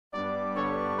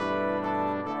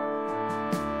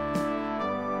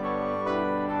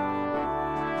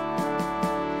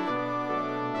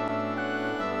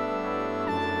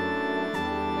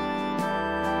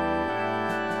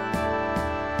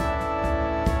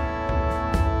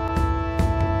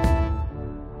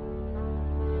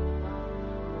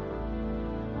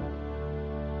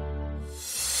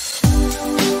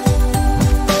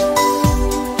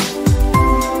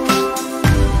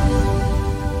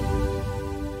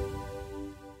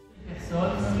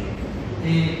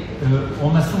On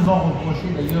m'a souvent reproché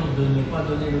d'ailleurs de ne pas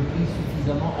donner le prix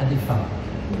suffisamment à des femmes.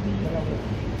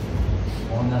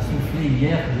 On a soufflé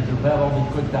hier que je devrais avoir des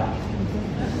quotas.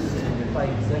 Ce n'est pas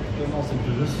exactement ce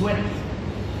que je souhaite.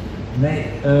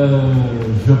 Mais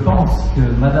je pense que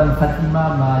Madame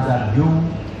Fatima 𝐷𝐻𝐻𝐲,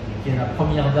 qui est la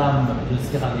première dame de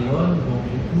Sierra Leone, donc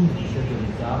l'épouse du chef de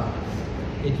l'État,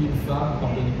 est une femme,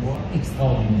 pardonnez-moi,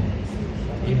 extraordinaire.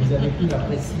 Et vous avez pu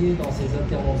l'apprécier dans ses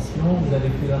interventions, vous avez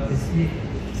pu l'apprécier,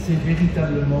 c'est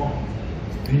véritablement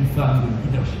une femme de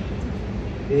leadership.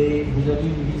 Et vous avez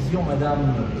une vision, Madame,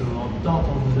 en tant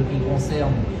que ce qui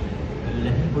concerne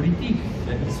la vie politique,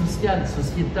 la vie sociale,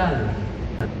 sociétale,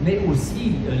 mais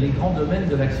aussi les grands domaines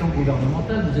de l'action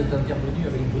gouvernementale. Vous êtes intervenu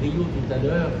avec brio tout à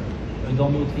l'heure dans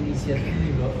notre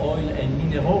initiative Oil and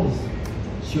Minerals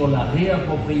sur la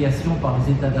réappropriation par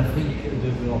les États d'Afrique de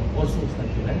leurs ressources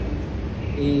naturelles.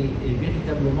 Et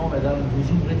véritablement, Madame, vous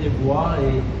ouvrez des voies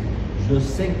et je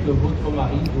sais que votre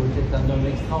mari doit être un homme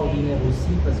extraordinaire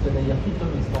aussi, parce que derrière tout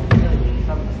homme extraordinaire, il y a une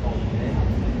femme extraordinaire.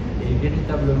 Et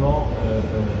véritablement,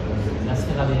 la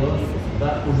Sierra Leone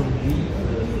va aujourd'hui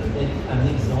être un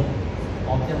exemple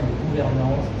en termes de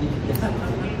gouvernance, d'efficacité.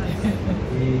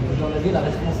 Et vous en avez la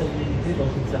responsabilité dans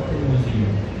une certaine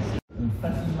mesure.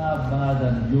 Fatima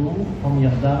𝐷𝐻𝐻𝐲,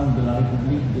 première dame de la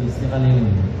République de Sierra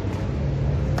Leone.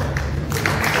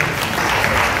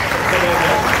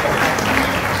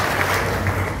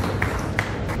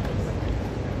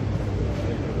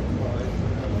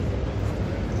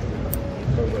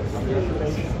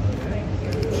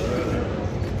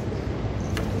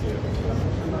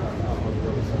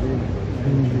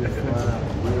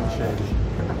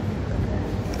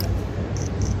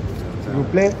 S'il vous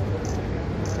plaît.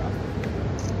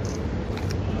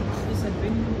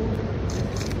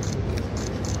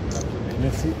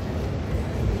 Merci.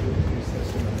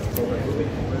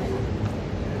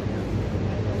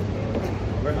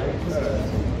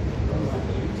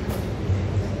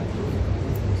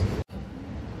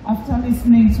 After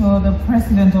listening to the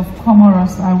President of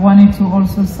Comoros, I wanted to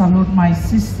also salute my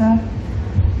sister,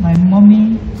 my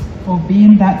mommy, for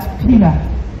being that pillar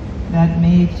that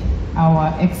made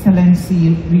our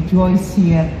Excellency rejoice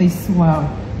here this well.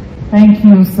 Thank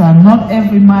you, sir. Not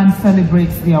every man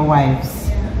celebrates their wives.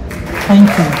 Thank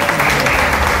you.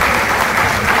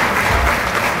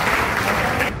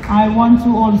 I want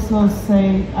to also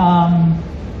say,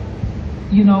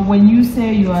 you know, when you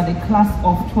say you are the class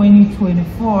of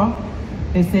 2024,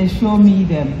 they say, show me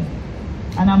them.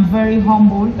 And I'm very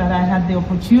humbled that I had the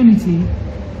opportunity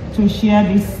to share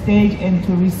this stage and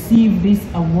to receive this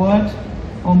award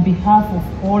on behalf of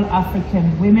all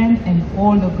African women and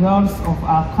all the girls of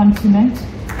our continent.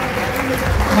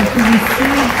 But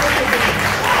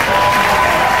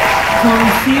to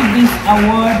receive this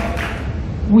award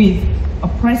with a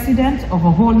president of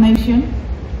a whole nation,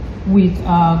 with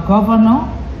a governor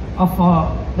of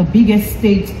the biggest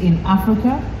state in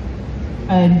Africa,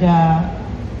 and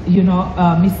you know,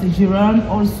 Mr. Giron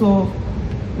also.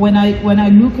 When I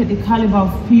look at the caliber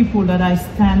of people that I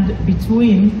stand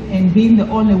between, and being the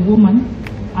only woman,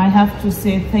 I have to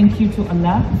say thank you to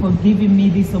Allah for giving me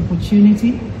this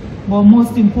opportunity. But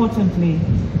most importantly,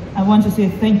 I want to say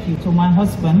thank you to my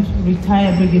husband,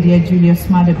 retired Brigadier Julius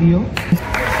Maada Bio,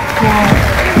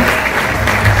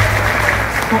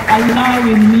 for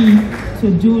allowing me to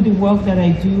do the work that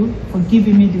I do, for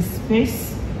giving me the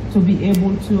space to be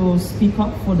able to speak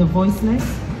up for the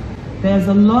voiceless. There's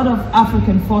a lot of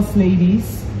African First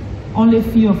Ladies. Only a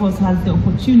few of us have the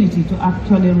opportunity to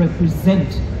actually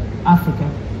represent Africa.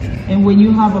 And when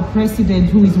you have a president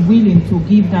who is willing to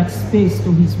give that space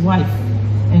to his wife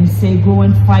and say, go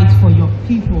and fight for your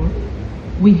people,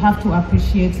 we have to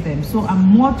appreciate them. So I'm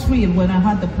more thrilled when I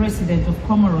heard the president of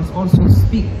Comoros also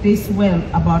speak this well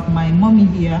about my mommy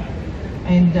here.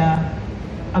 And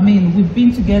I mean, we've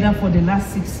been together for the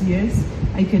last 6 years.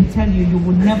 I can tell you, you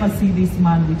will never see this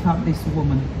man without this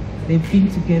woman. They've been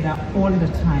together all the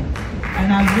time.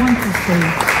 And I want to say,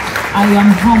 I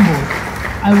am humbled.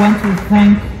 I want to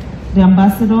thank the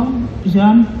Ambassador,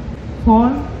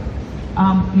 Jean-Paul.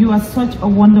 You are such a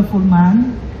wonderful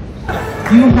man.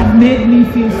 You have made me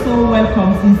feel so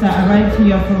welcome since I arrived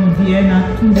here from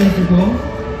Vienna 2 days ago.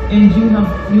 And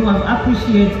you have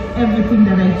appreciated everything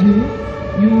that I do.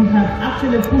 You have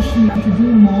actually pushed me to do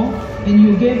more, and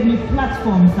you gave me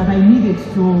platforms that I needed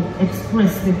to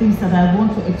express the things that I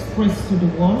want to express to the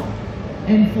world.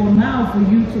 And for now, for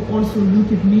you to also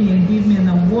look at me and give me an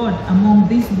award among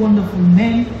these wonderful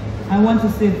men, I want to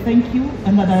say thank you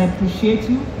and that I appreciate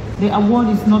you. The award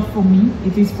is not for me,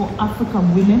 it is for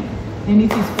African women, and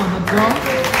it is for the girls.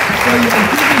 So you are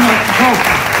giving us hope.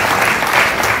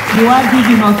 You are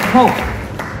giving us hope.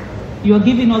 You are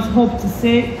giving us hope to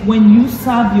say when you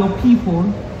serve your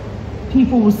people,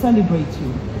 people will celebrate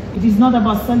you. It is not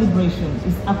about celebration,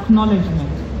 it's acknowledgement.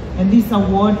 And this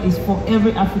award is for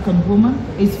every African woman,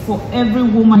 it's for every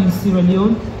woman in Sierra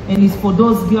Leone, and it's for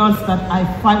those girls that I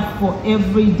fight for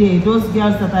every day, those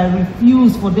girls that I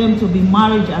refuse for them to be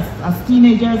married as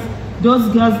teenagers,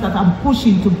 those girls that I'm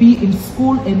pushing to be in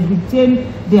school and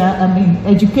retain their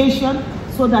education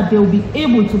so that they will be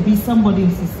able to be somebody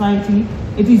in society.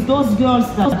 It is those girls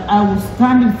that I will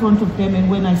stand in front of them, and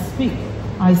when I speak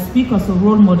as a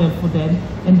role model for them,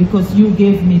 and because you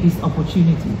gave me this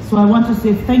opportunity. So I want to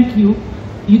say thank you.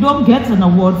 You don't get an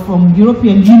award from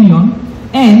European Union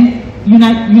and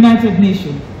United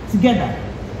Nations together,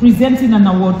 presenting an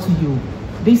award to you.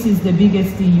 This is the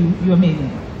biggest thing you are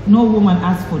making. No woman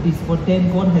asked for this, but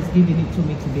then God has given it to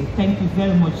me today. Thank you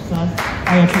very much, sir.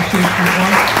 I appreciate you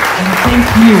all. And thank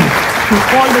you to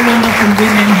all the wonderful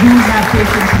women who have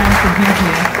taken time to be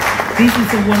here. This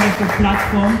is a wonderful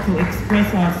platform to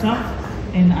express ourselves.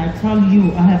 And I tell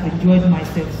you, I have enjoyed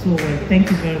myself so well. Thank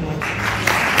you very much.